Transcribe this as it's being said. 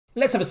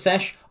Let's have a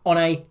sesh on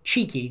a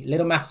cheeky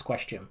little maths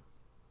question.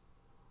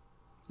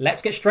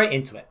 Let's get straight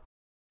into it.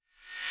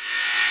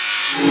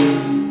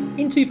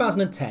 In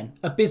 2010,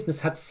 a business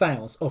had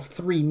sales of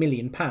 £3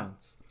 million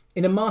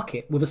in a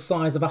market with a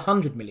size of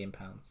 £100 million.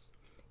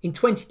 In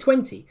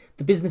 2020,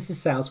 the business's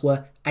sales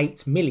were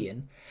 £8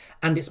 million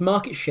and its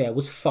market share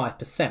was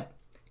 5%.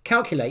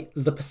 Calculate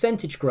the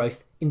percentage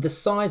growth in the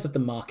size of the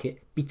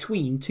market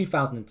between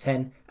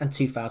 2010 and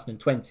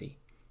 2020.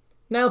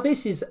 Now,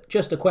 this is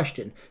just a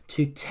question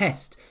to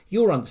test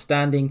your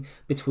understanding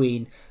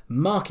between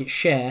market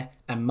share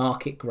and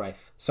market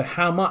growth. So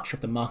how much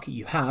of the market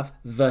you have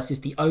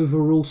versus the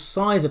overall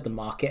size of the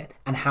market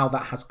and how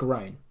that has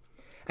grown.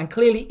 And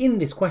clearly in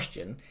this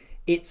question,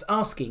 it's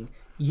asking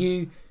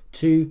you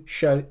to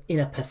show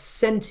in a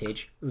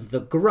percentage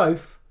the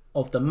growth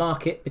of the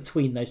market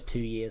between those 2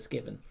 years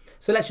given.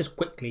 So let's just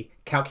quickly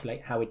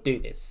calculate how we do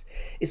this.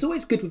 It's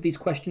always good with these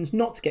questions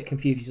not to get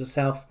confused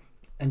yourself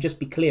and just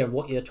be clear on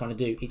what you're trying to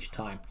do each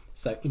time.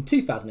 So in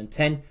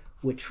 2010,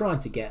 we're trying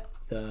to get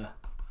the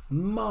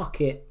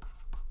market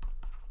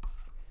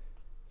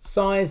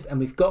size, and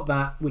we've got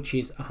that, which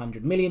is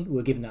 100 million.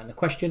 We're given that in the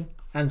question.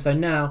 And so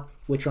now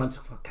we're trying to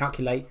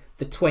calculate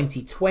the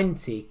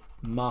 2020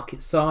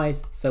 market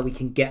size so we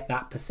can get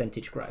that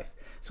percentage growth.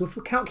 So if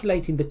we're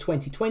calculating the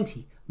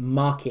 2020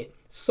 market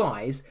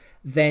size,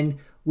 then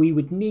we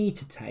would need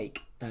to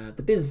take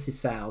the business's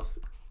sales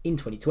in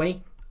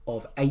 2020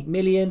 of 8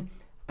 million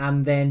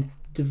and then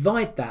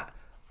divide that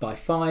by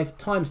 5,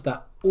 times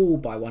that all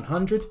by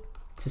 100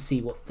 to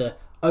see what the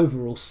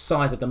overall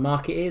size of the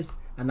market is,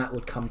 and that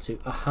would come to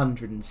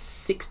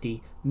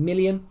 160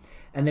 million.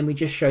 And then we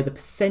just show the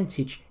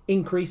percentage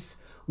increase,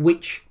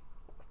 which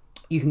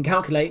you can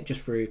calculate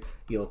just through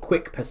your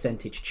quick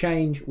percentage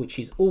change, which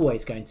is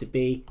always going to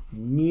be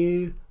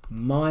new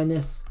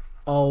minus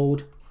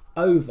old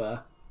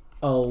over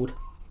old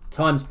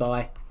times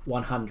by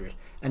 100.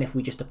 And if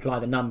we just apply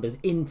the numbers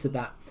into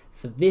that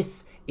for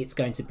this, it's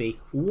going to be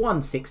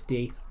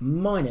 160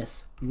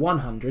 minus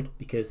 100,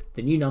 because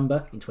the new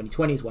number in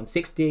 2020 is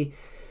 160,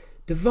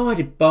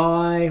 divided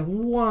by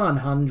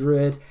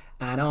 100.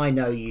 And I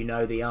know you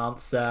know the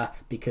answer,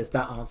 because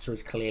that answer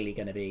is clearly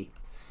going to be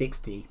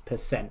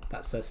 60%.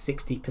 That's a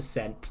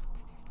 60%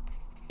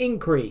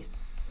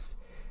 increase.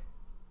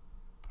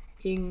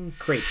 There we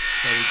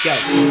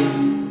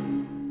go.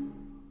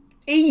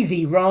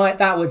 Easy, right?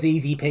 That was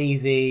easy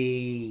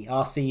peasy.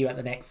 I'll see you at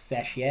the next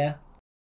sesh, yeah?